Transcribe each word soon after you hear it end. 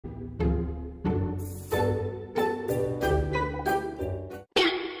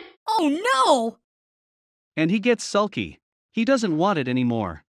Oh no! And he gets sulky. He doesn't want it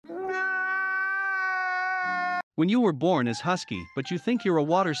anymore. When you were born as husky, but you think you're a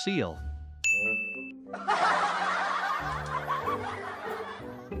water seal.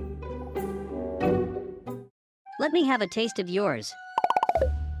 Let me have a taste of yours.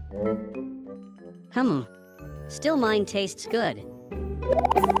 Still mine tastes good.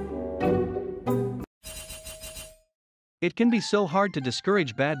 It can be so hard to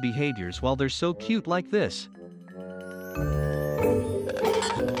discourage bad behaviors while they're so cute like this.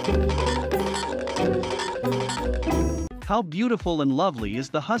 How beautiful and lovely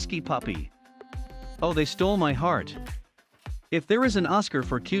is the husky puppy. Oh, they stole my heart. If there is an Oscar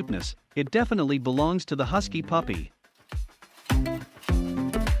for cuteness, it definitely belongs to the husky puppy.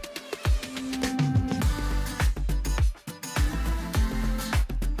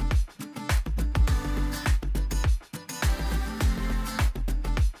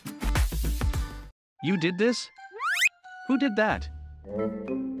 You did this? Who did that?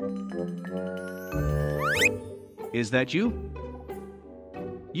 Is that you?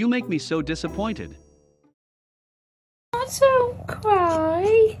 You make me so disappointed. Don't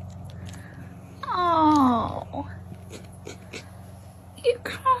cry. Oh, you're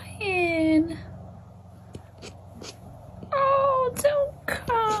crying. Oh, don't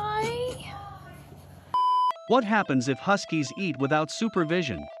cry. What happens if huskies eat without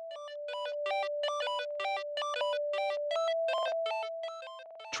supervision?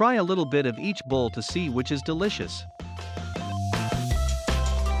 Try a little bit of each bowl to see which is delicious.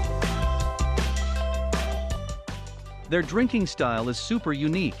 Their drinking style is super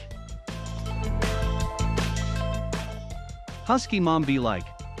unique. Husky mom be like,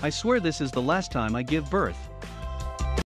 I swear this is the last time I give birth.